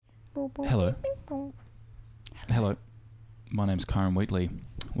Hello. Hello. My name's Kyron Wheatley.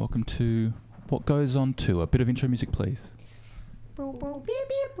 Welcome to What Goes On Tour. A bit of intro music, please. Welcome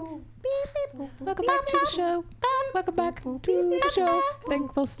back to the show. Welcome back to the show. Thank you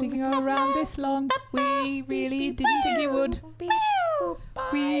for sticking around this long. We really didn't think you would.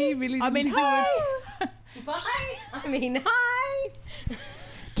 We really didn't think you would. Bye. Hi.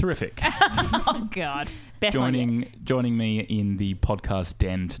 Terrific. Oh, God. Best one yet. Joining me in the podcast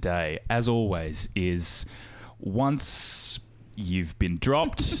den today, as always, is once you've been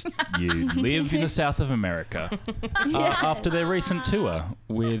dropped, you live in the south of America. After their recent tour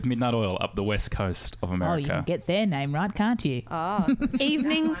with Midnight Oil up the west coast of America. Oh, you can get their name right, can't you? Oh,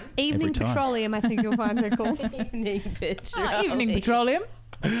 Evening Every time. Petroleum, I think you'll find they're called. Evening Petroleum. Oh, Evening Petroleum.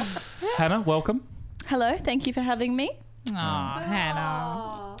 Hannah, welcome. Hello, thank you for having me. Oh,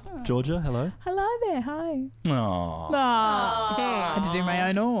 Hannah. Georgia, hello. Hello there, hi. Aww. I had to do my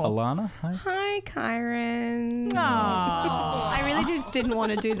own all. Alana, hi. Hi, Kyron. I really just didn't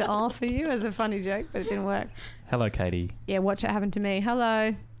want to do the R for you as a funny joke, but it didn't work. Hello, Katie. Yeah, watch it happen to me.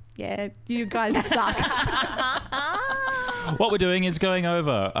 Hello. Yeah, you guys suck. What we're doing is going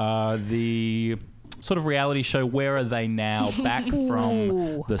over the sort of reality show. Where are they now? Back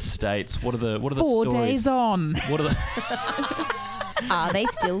from the States. What are the 4 stories? days on. What are the Are they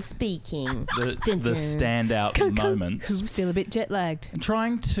still speaking? the standout moments? Still a bit jet lagged. And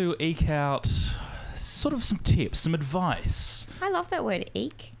trying to eke out sort of some tips, some advice. I love that word,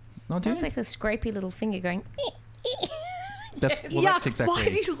 eek. Oh, do Sounds you? like a scrapey little finger going, That's exactly. Why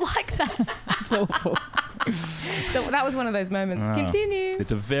do you like that? It's awful. So that was one of those moments. Ah. Continue.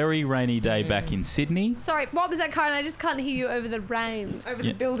 It's a very rainy day back in Sydney. Sorry, what was that, Karen? I just can't hear you over the rain. Over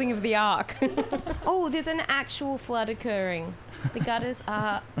Yeah. the building of the ark. Oh, there's an actual flood occurring. The gutters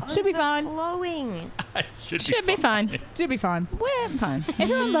are Should be fine. flowing. Should be fine. Should be fine. We're fine.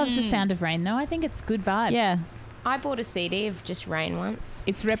 Everyone loves the sound of rain, though. I think it's good vibe. Yeah. I bought a CD of just rain once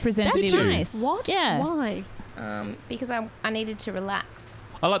It's representative. Did you? Nice. What? Yeah. Why? because I needed to relax.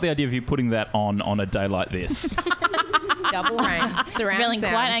 I like the idea of you putting that on a day like this. Double rain. Surround Feeling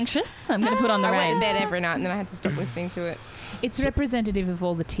sound. quite anxious. I'm going to put on the I went rain. to bed every night and then I had to stop listening to it. It's representative of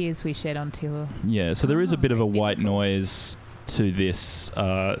all the tears we shed on tour. Yeah, so there is a bit of a white noise to this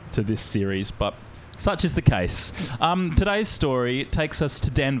series, but such is the case. Today's story takes us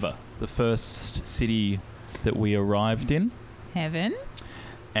to Denver, the first city that we arrived in, Heaven.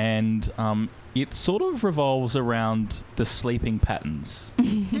 and it sort of revolves around the sleeping patterns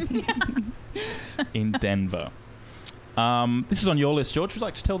in Denver. This is on your list, George. Would you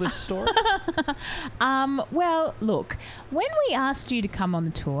like to tell this story? Well, look, when we asked you to come on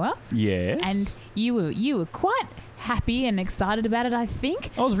the tour, Yes. and you were quite happy and excited about it, I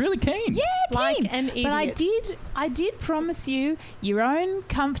think. I was really keen. Yeah, Like keen. an But I did promise you your own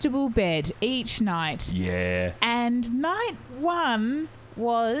comfortable bed each night. Yeah. And night one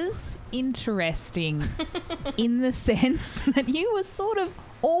was interesting in the sense that you were sort of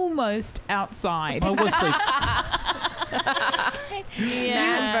almost outside. I was sleeping.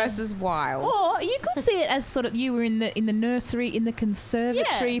 Man versus wild. Or you could see it as sort of you were in the nursery, in the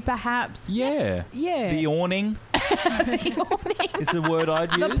conservatory, perhaps. Yeah. Yeah. The awning The awning. is the word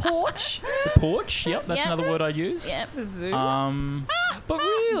I'd use. The porch. The porch. Yep, that's Yep. another word I'd use. Yeah. The zoo. But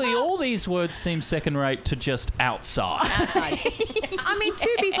really, all these words seem second rate to just outside. I mean,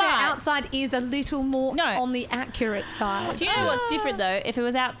 to be fair, outside is a little more No. on the accurate side. Do you know what's different, though? If it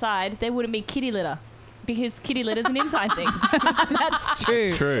was outside, there wouldn't be kitty litter. Because kitty litter's an inside thing. That's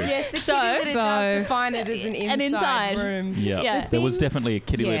true. True. yes, the So- kitty litter does So- define it as an inside, inside. room. Yeah. Yeah. There was thing- definitely a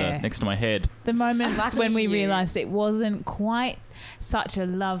kitty litter Yeah. next to my head. The moments Lucky when we you. realised it wasn't quite such a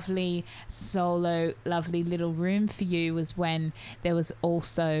lovely, solo, lovely little room for you was when there was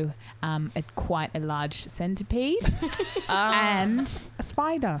also quite a large centipede and a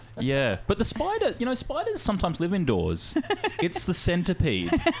spider. Yeah. But the spider, spiders sometimes live indoors. It's the centipede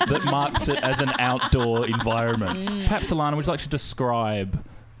that marks it as an outdoor environment. Perhaps, Alana, would you like to describe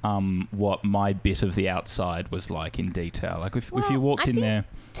what my bit of the outside was like in detail? Like if you walked in there...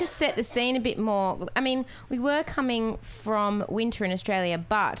 To set the scene a bit more, I mean, we were coming from winter in Australia,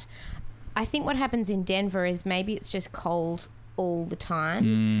 but I think what happens in Denver is maybe it's just cold all the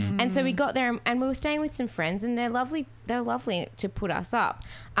time. And so we got there and we were staying with some friends and they're lovely to put us up.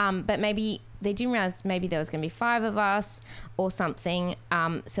 But maybe they didn't realize maybe there was going to be 5 of us or something.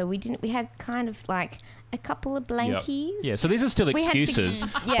 So we had kind of like a couple of blankies. Yeah, so these are still We had to- excuses.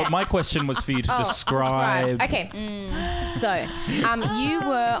 Yeah. But my question was for you to Oh, describe... Okay. So, you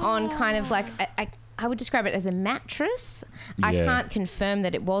were on kind of like a I would describe it as a mattress. I Yeah. can't confirm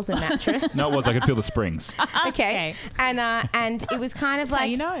that it was a mattress. No, it was. I could feel the springs. Okay. And it was kind of That's how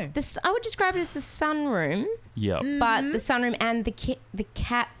like you know. this. I would describe it as the sunroom, Yep. but the sunroom and the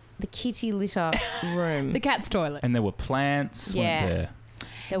kitty litter room. The cat's toilet. And there were plants. Yeah. Weren't there?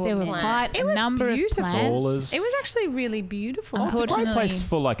 There were plants. quite a number of beautiful. plants. Ballers. It was actually really beautiful. Oh, it's a great Unfortunately- place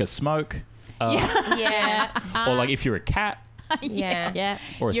for like a smoke. Yeah. Or like if you're a cat Yeah. Yeah.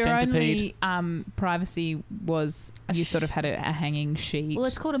 or a Your centipede. only privacy was you sort of had a hanging sheet. Well,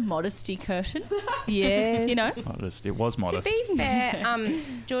 it's called a modesty curtain. yes. You know? Modest. It was modest. To be fair,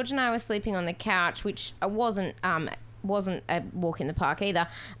 George and I were sleeping on the couch, which wasn't a walk in the park either,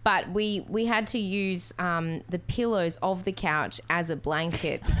 but we had to use the pillows of the couch as a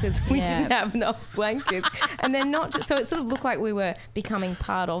blanket because we Yeah. didn't have enough blankets, and then not just so it sort of looked like we were becoming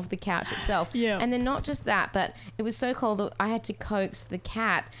part of the couch itself. Yeah. And then not just that, but it was so cold that I had to coax the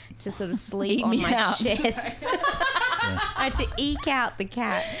cat to sort of sleep Eat on me my out. chest. I had to eke out the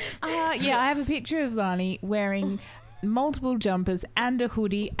cat. Yeah, I have a picture of Lani wearing multiple jumpers and a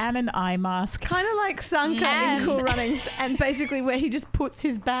hoodie and an eye mask. Kind of like Sanka in Cool Runnings, and basically where he just puts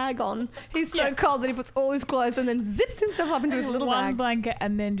his bag on. He's so cold that he puts all his clothes and then zips himself up into his little One bag. blanket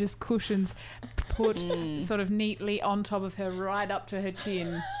and then just cushions put sort of neatly on top of her right up to her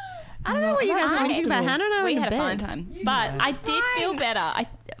chin. I don't know what you guys are watching about. Hannah and I were We in had a fine bed. time. But I did feel better.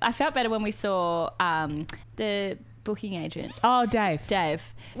 I felt better when we saw the booking agent. Oh, Dave.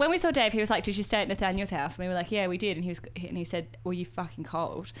 Dave. When we saw Dave, he was like, "Did you stay at Nathaniel's house?" And we were like, "Yeah, we did." And he said, "Were you fucking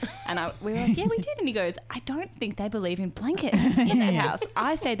cold?" And we were like, "Yeah, we did." And he goes, "I don't think they believe in blankets in that house.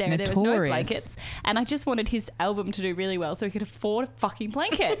 I stayed there and there was no Notorious. blankets, and I just wanted his album to do really well so he could afford a fucking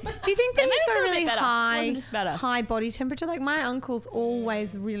blanket." Do you think that It made he's me got a feel a bit really better. It wasn't just about us. high body temperature? Like my uncle's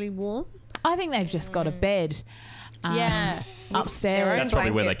always really warm. I think they've just got a bed. Yeah. Upstairs. That's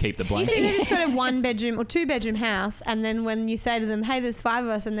probably where they keep the You think blanket. they just got a 1-bedroom or 2-bedroom house, and then when you say to them, "Hey, there's 5 of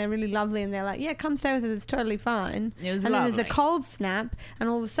us, and they're really lovely," and they're like, "Yeah, come stay with us. It's totally fine." It was and then there's a lovely. cold snap, and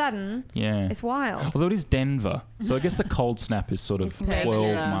all of a sudden, Yeah. it's wild. Although it is Denver, so I guess the cold snap is sort of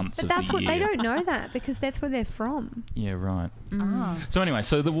 12 months But of that's the what year. they don't know that because that's where they're from. Yeah, right. Oh. So anyway,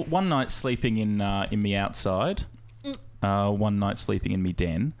 so the one night sleeping in me outside, one night sleeping in me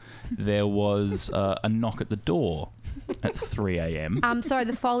den, there was a knock at the door at 3 a.m. Sorry,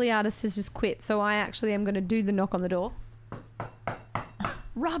 the Foley artist has just quit, so I actually am going to do the knock on the door.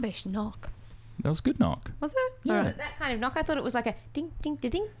 Rubbish knock. That was a good knock. Was it? Yeah. All right. That kind of knock, I thought it was like a ding, ding, da,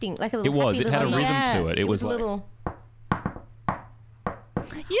 ding, ding, like a It little was. happy It had a little rhythm knock. to it. It was a like little.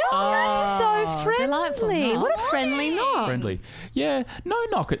 That's so delightful friendly. knock. What a friendly knock. friendly. Yeah, no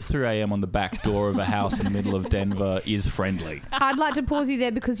knock at 3 a.m. on the back door of a house in the middle of Denver is friendly. I'd like to pause you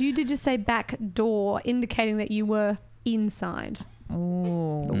there because you did just say back door, indicating that you were inside.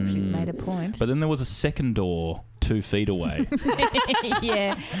 Oh, she's made a point. But then there was a second door 2 feet away,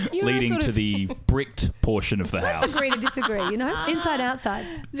 Yeah. You were leading sort to of the bricked portion of the house. Agree to disagree, you know? Inside, outside.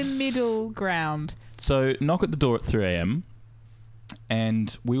 the middle ground. So knock at the door at 3 a.m.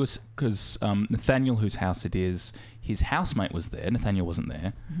 And we was because Nathaniel, whose house it is, his housemate was there. Nathaniel wasn't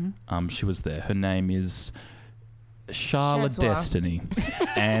there. She was there. Her name is Charlotte Shazwa. Destiny,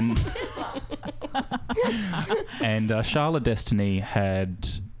 and Charlotte Destiny had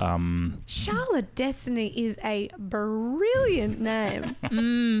Charlotte Destiny is a brilliant name.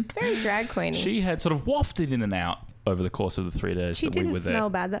 Very drag queeny. she had sort of wafted in and out over the course of the 3 days She that we didn't were there. smell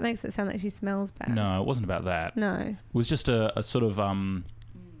bad. That makes it sound like she smells bad. No, it wasn't about that. No. It was just a sort of there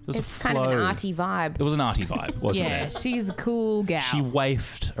was It's a kind flow. of an arty vibe. It was an arty vibe, wasn't Yeah, it? she's a cool gal. She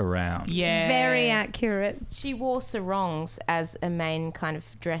wafted around. yeah. Very accurate. She wore sarongs as a main kind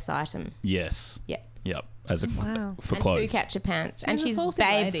of dress item. Yes. Yeah. Yep. As a Wow. for and clothes. Bookacha pants. She And was a she's saucy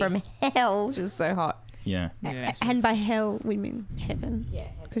babe lady. from hell. She was so hot. Yeah. Yeah, And by hell, we mean heaven. Yeah.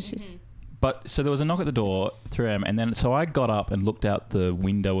 Because she's... But so there was a knock at the door, 3 a.m., and then so I got up and looked out the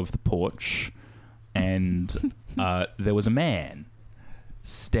window of the porch, and there was a man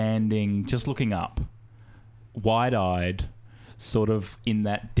standing, just looking up, wide-eyed, sort of in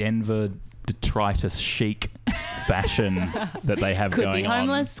that Denver detritus chic fashion that they have Could going be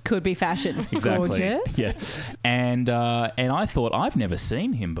homeless, could be fashion. on. Exactly. Gorgeous. Yeah. And I thought, I've never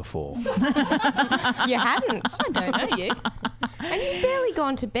seen him before. You hadn't. I don't know you. And you'd barely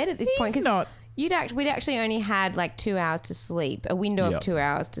gone to bed at this point. He's 'cause not. we'd actually only had like 2 hours to sleep, a window Yep. of 2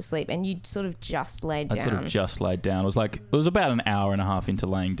 hours to sleep, and you'd sort of just laid I down. sort of just laid down. It was about an hour and a half into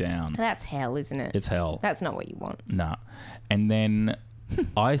laying down. That's hell, isn't it? It's hell. That's not what you want. Nah. And then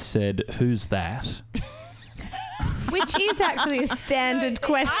I said, "Who's that?" Which is actually a standard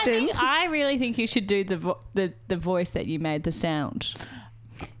question. I really think you should do the voice that you made, the sound.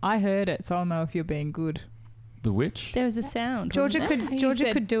 I heard it, so I'll know if you're being good. The witch? There was a sound. Georgia wasn't there?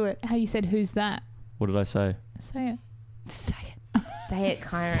 said- could do it. How you said, who's that? What did I say? Say it. Say it. Say it,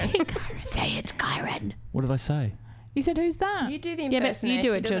 Kyron. Say it, Kyron. What did I say? You said, who's that? You do the Yeah, but you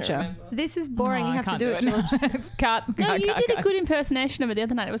do it, Georgia. This is boring. No, you I have to can't do it, George. Cut. No, cut, you cut, did a cut. good impersonation of it the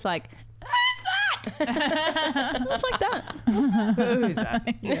other night. It was like, who's that? It's like that. Who's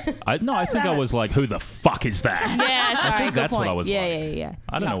that? I think I was like, who the fuck is that? Yeah, sorry. I think good that's what point. I was yeah, like. Yeah.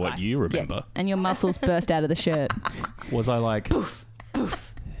 I don't know Tough what guy. you remember. And your muscles burst out of the shirt. Was I like,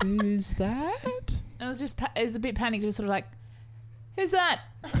 who's that? It was just, it was a bit panicked. It was sort of like, who's that?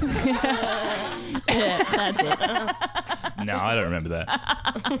 Yeah, that's it. No, I don't remember that.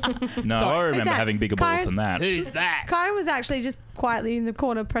 No, Sorry. I remember that? having bigger balls Kyron? than that. Who's that? Kyron was actually just quietly in the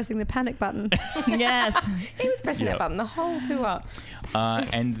corner pressing the panic button. Yes. He was pressing Yep. that button the whole tour.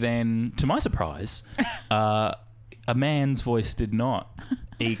 And then, to my surprise, a man's voice did not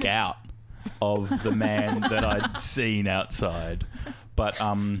eke out of the man that I'd seen outside. But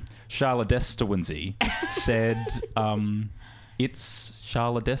Charlotte Destawinsey said, it's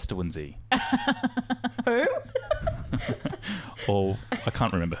Charlotte Destawinsey. Who? Or I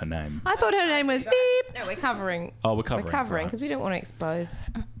can't remember her name. I thought her name was Beep. No, we're covering. Oh, we're covering. We're covering right. because we don't want to expose.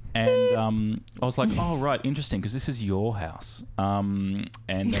 And I was like, oh, right, interesting, because this is your house. And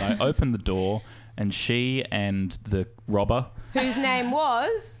then I opened the door, and she and the robber, Whose name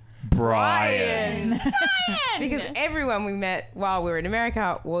was Brian. because everyone we met while we were in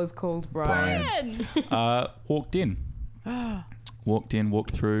America was called Brian. Walked in.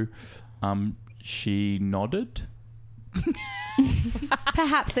 Walked through. She nodded.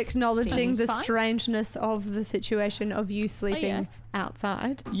 Perhaps acknowledging Seems the fine. strangeness of the situation of you sleeping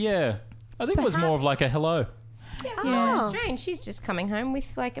outside. Yeah. I think it was more of Perhaps. like a hello. Oh, strange. She's just coming home with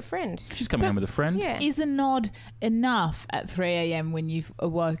like a friend. She's coming home with a friend. Yeah. Is a nod enough at 3 a.m. when you've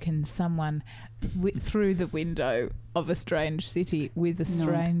awoken someone through the window of a strange city with a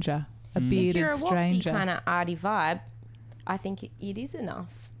stranger, a If bearded you're a wafty stranger? kind of arty vibe, I think it is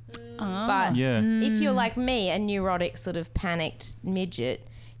enough. Ah. But Yeah. if you're like me, a neurotic sort of panicked midget,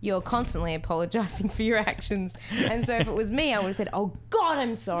 you're constantly apologising for your actions. And so if it was me, I would have said, oh God,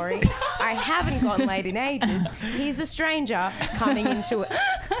 I'm sorry. I haven't gone late in ages. Here's a stranger coming into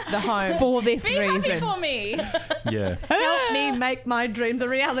the home. For this Be happy reason. for me. Yeah. Help me make my dreams a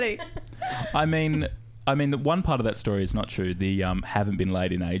reality. I mean, the one part of that story is not true. The haven't been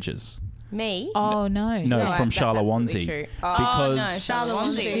late in ages. Me? Oh, no. No, No, from that's Charlotte absolutely Wanzi. true. Because no, Charlotte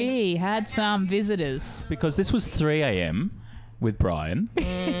Wanzi. She had some visitors. Because this was 3 a.m. with Brian.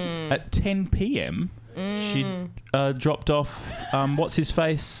 At 10 p.m., she dropped off, what's his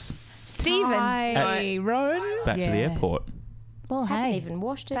face, Stephen. Tyrone. back to the airport. Well, I haven't hey. even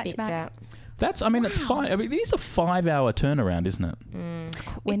washed her Back to bits back. out. That's, I mean, it's fine. I mean, it is a 5-hour turnaround, isn't it?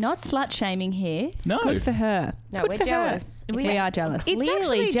 We're not slut shaming here. No. Good for her. No, Good we're for jealous. Her. We are jealous. It's Clearly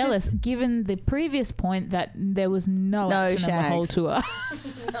actually jealous, just- given the previous point that there was no action on the whole shags. tour.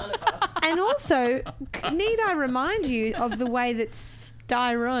 And also, need I remind you of the way that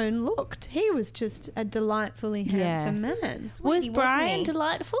Tyrone looked? He was just a delightfully handsome man. Was wasn't Brian he?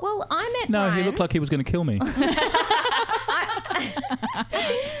 delightful? Well, I met No, Brian. he looked like he was going to kill me.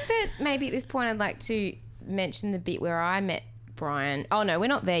 That maybe at this point I'd like to mention the bit where I met Brian. Oh no, we're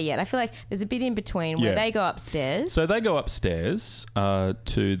not there yet. I feel like there's a bit in between where Yeah. they go upstairs. So they go upstairs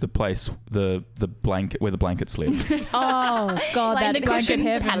to the place, the blanket where the blankets live. Oh, God, Like that the blanket cushion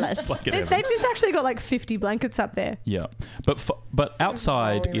heaven. palace. Blanket They've heaven. just actually got like 50 blankets up there. Yeah, but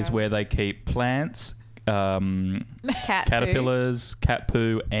outside rolling is around. where they keep plants, Cat caterpillars, cat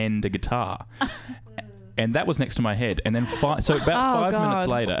poo, and a guitar. And that was next to my head. And then so about Oh, 5 minutes God.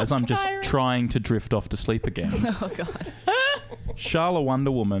 later, as I'm just Kyron. trying to drift off to sleep again, oh, God. Charla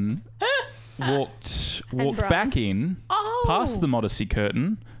Wonder Woman walked Brian. back in, Oh. past the modesty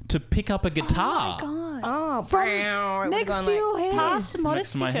curtain, to pick up a guitar. God. Oh, From brow. It would've next gone to like- your head. Past the to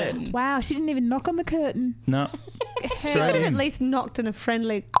modesty my head. curtain. Wow, she didn't even knock on the curtain. No, She straight could have in. at least knocked in a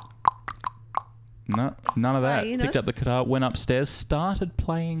friendly. No, none of that. Right, you know. Picked up the guitar, went upstairs, started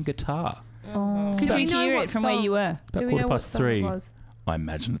playing guitar. Oh. Could Do you we know hear what it from where song? you were? About Do we know quarter what past song it 3. was? I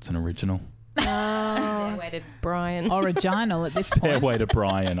imagine it's an original. Oh. Stairway to Brian. Original at this point. Stairway to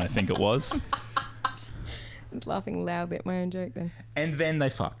Brian, I think it was. I was laughing loudly at my own joke then. And then they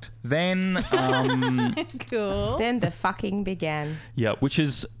fucked. Then, Cool. Then the fucking began. yeah, which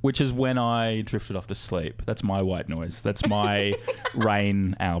is when I drifted off to sleep. That's my white noise. That's my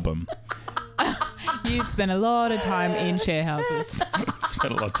Rain album. You've spent a lot of time in share houses.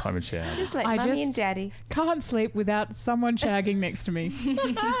 Spent a lot of time in shower. Just like I mummy just- and daddy. Can't sleep without someone shagging next to me.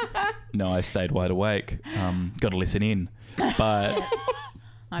 No, I stayed wide awake. Got to listen in. But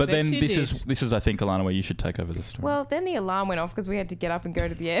But then this is, I think, Alana, where you should take over the story. Well, then the alarm went off because we had to get up and go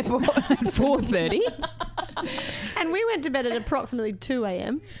to the airport. 4:30. And we went to bed at approximately 2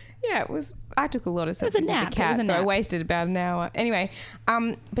 a.m. Yeah, I took a lot of was a selfies with nap. the It cat, was a so I nap. wasted about an hour. Anyway,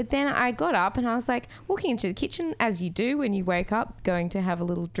 but then I got up and I was like walking into the kitchen, as you do when you wake up, going to have a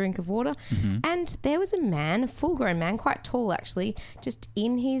little drink of water. And there was a man, a full-grown man, quite tall actually, just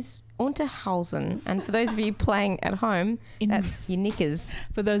in his Unterhausen. And for those of you playing at home, that's your knickers.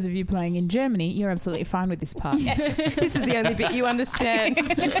 For those of you playing in Germany, you're absolutely fine with this part. This is the only bit you understand.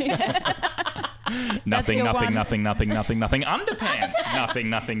 Nothing, your nothing, one. nothing, nothing, nothing, nothing. Underpants. Nothing,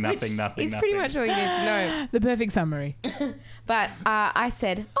 nothing, nothing, nothing. It's pretty much all you need to know. The perfect summary. But I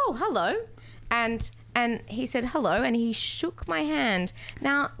said, "Oh, hello," and he said hello, and he shook my hand.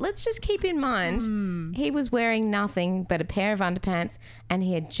 Now let's just keep in mind he was wearing nothing but a pair of underpants, and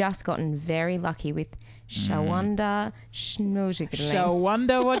he had just gotten very lucky with Shawanda Schnoozigling. So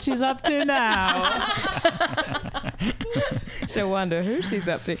wonder what she's up to now. Shawanda who she's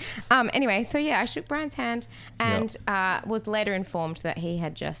up to. Anyway, so yeah, I shook Brian's hand and was later informed that he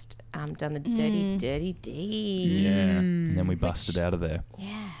had just done the dirty deed. Yeah. And then we busted out of there.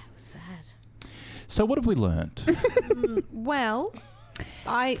 Yeah, it was sad. So what have we learnt? Well,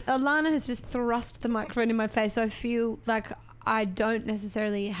 Alana has just thrust the microphone in my face, so I feel like I don't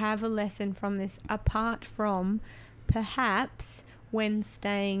necessarily have a lesson from this, apart from perhaps when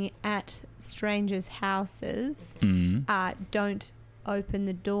staying at strangers' houses, don't open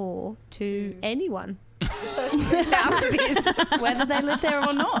the door to anyone. Whether they live there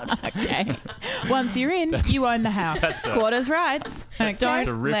or not. Okay. Once you're in, you own the house. That's Squatters' rights. a Don't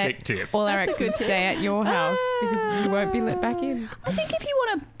terrific let tip. all our That's a good exes tip. stay at your house because you won't be let back in. I think if you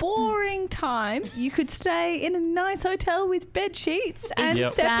want a boring time, you could stay in a nice hotel with bed sheets and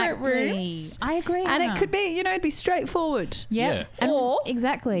Yep. separate Exactly. rooms. I agree. And Hannah. it could be, it'd be straightforward. Yep. Yeah. And Or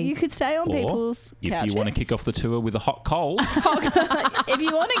exactly. You could stay on Or people's if couches. you want to kick off the tour with a hot cold, If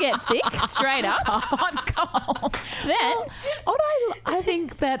you want to get sick, straight up, hot cold. then What I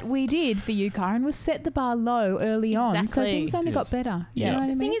think that we did for you, Karen, was set the bar low early on, so Exactly. things only Did. got better. Yeah. You know what I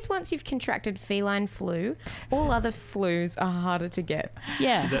The mean? thing is, once you've contracted feline flu, all other flus are harder to get.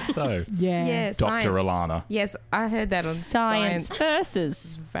 yeah. is that so? yeah. Yeah, Dr. science. Alana. Yes, I heard that on Science Science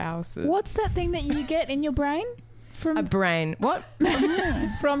versus. Vouses. What's that thing that you get in your brain from A brain. What?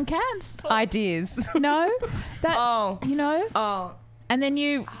 from cats? Ideas. No, that Oh. you know, Oh. and then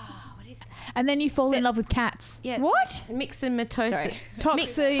you What is that? and then you fall in Se- love with cats. Yeah, it's What? like myxomatosis.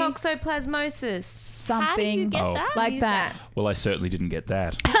 Sorry. Toxoplasmosis. How do you Something get Oh. that? like What is that. Well, I certainly didn't get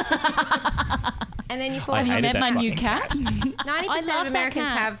that. And then you fall I in You hated met that my new fucking cat. 90% love of that Americans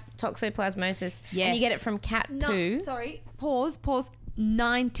cat. have toxoplasmosis. Yes. And you get it from cat poo. Sorry, pause.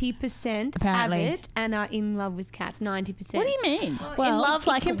 90% Apparently. have it and are in love with cats. 90%. What do you mean? Well, in love, It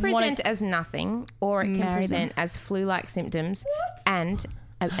like can wanting- present as nothing, or it can Marry present as flu-like symptoms and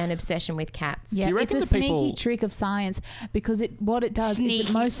an obsession with cats. Yeah, you it's reckon a the people- sneaky trick of science because what it does is Sneaky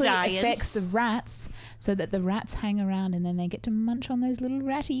it mostly science. affects the rats so that the rats hang around and then they get to munch on those little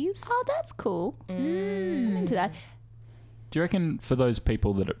ratties. Oh, that's cool. I'm into that. Do you reckon for those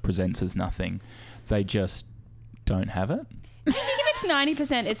people that it presents as nothing, they just don't have it? I think if it's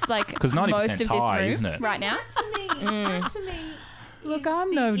 90%, it's like 'Cause 90% most of is this high, room isn't it? right now. To me, Look, is I'm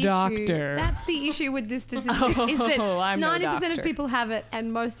the no issue. doctor. That's the issue with this statistic is that Oh, I'm no 90% doctor. of people have it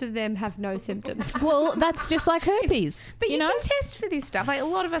and most of them have no symptoms. Well, that's just like herpes. But you, know, can test for this stuff. Like, a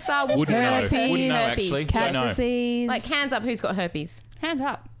lot of us are. Wouldn't know. herpes, Wouldn't know, herpes, actually. cat Don't know. disease. Like, hands up, who's got herpes? Hands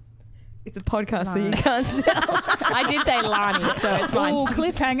up. It's a podcast, so you Nice. can't tell. I did say Lani, so it's fine. Oh,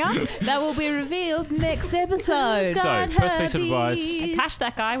 cliffhanger. That will be revealed next episode. So, first piece of advice. I cashed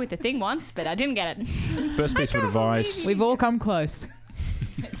that guy with the thing once, but I didn't get it. First piece of advice. We've all come close.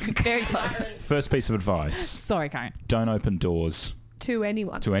 Very close. First piece of advice. Sorry, Karen. Don't open doors To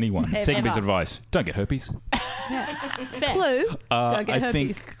anyone. to anyone. Second piece Ever. of advice. Don't get herpes. Fair. Clue. Don't get I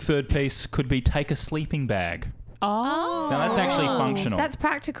think herpes. third piece could be take a sleeping bag. Oh. Now, that's actually functional. That's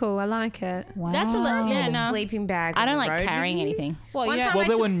practical. I like it. Wow. That's a little, yeah, no. Sleeping bag. I on don't the like road carrying with you. anything. Well, One you time don't- Well,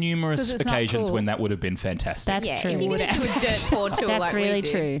 there were 'cause numerous it's not occasions cool. when that would have been fantastic. That's Yeah, true. if you're going to do a dirt pour tour That's like really we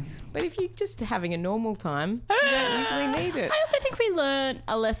did. true. But if you're just having a normal time, you don't usually need it. I also think we learned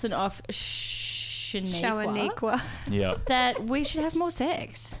a lesson off Shaniqua Shawaniqua. Yeah, that we should have more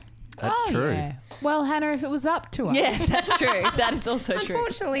sex. that's Oh, true. yeah. Well, Hannah, if it was up to us. Yes, that's true. That is also true.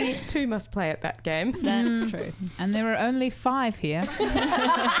 Unfortunately, two must play at that game. That's true. And there are only 5 here.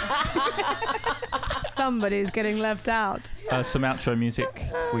 Somebody's getting left out. Some outro music,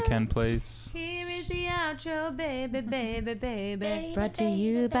 if we can, please. Here is the outro, baby, baby, baby. Brought to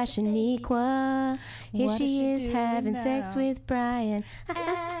you by Shaniqua. Here What she is is she having doing sex now? with Brian.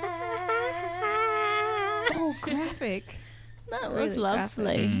 Graphic. That was Really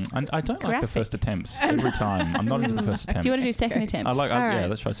lovely. And I don't like the Graphic. first attempts every time. I'm not into the first attempt. Do you want to do second attempt? I like. All Yeah, right.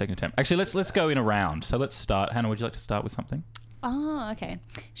 let's try second attempt. Actually, let's go in a round. So let's start. Hannah, would you like to start with something? Oh, okay.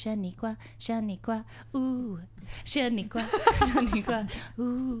 Shaniqua, Shaniqua, ooh. Shaniqua, Shaniqua,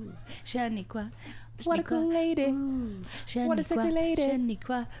 ooh. Shaniqua. What a cool lady. Ooh. What a sexy lady.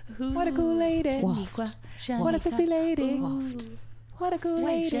 Shaniqua, ooh. What a cool lady. Shaniqua, Shaniqua, What a sexy lady. ooh. What a cool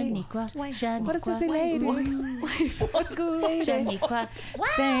lady. Shaniqua, Shaniqua, What a sexy lady. What a cool lady. Shaniqua.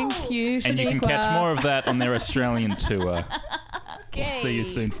 Thank you, Shaniqua. And you can catch more of that on their Australian tour. We'll see you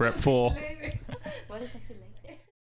soon for Ep 4.